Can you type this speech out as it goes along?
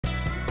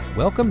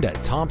Welcome to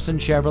Thompson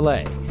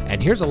Chevrolet,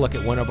 and here's a look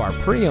at one of our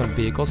pre-owned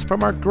vehicles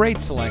from our great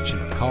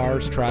selection of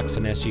cars, trucks,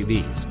 and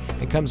SUVs,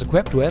 and comes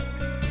equipped with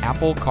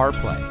Apple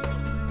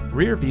CarPlay,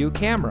 rear view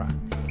camera,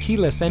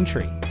 keyless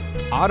entry,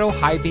 auto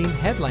high beam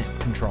headlamp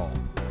control,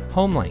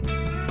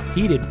 HomeLink,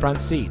 heated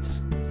front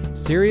seats,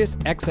 Sirius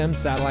XM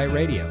satellite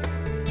radio,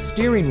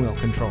 steering wheel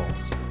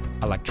controls,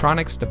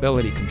 electronic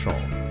stability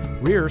control,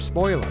 rear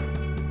spoiler,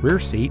 rear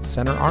seat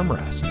center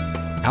armrest,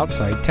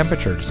 outside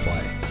temperature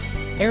display,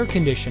 air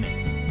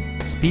conditioning,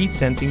 speed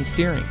sensing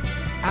steering,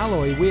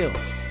 alloy wheels,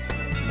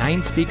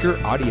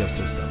 9-speaker audio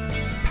system,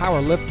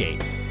 power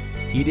liftgate,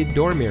 heated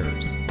door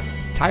mirrors,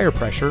 tire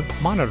pressure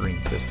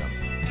monitoring system,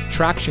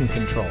 traction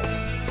control,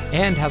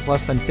 and has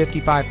less than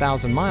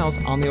 55,000 miles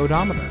on the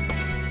odometer.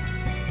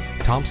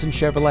 Thompson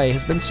Chevrolet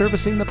has been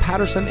servicing the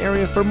Patterson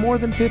area for more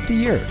than 50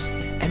 years,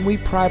 and we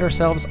pride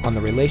ourselves on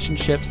the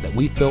relationships that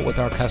we've built with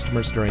our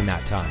customers during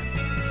that time.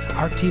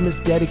 Our team is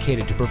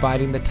dedicated to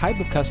providing the type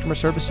of customer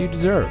service you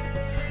deserve.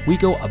 We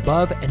go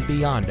above and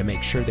beyond to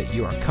make sure that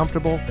you are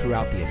comfortable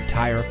throughout the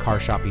entire car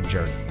shopping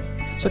journey.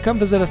 So come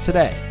visit us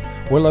today.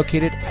 We're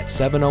located at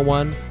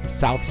 701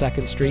 South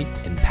 2nd Street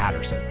in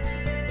Patterson.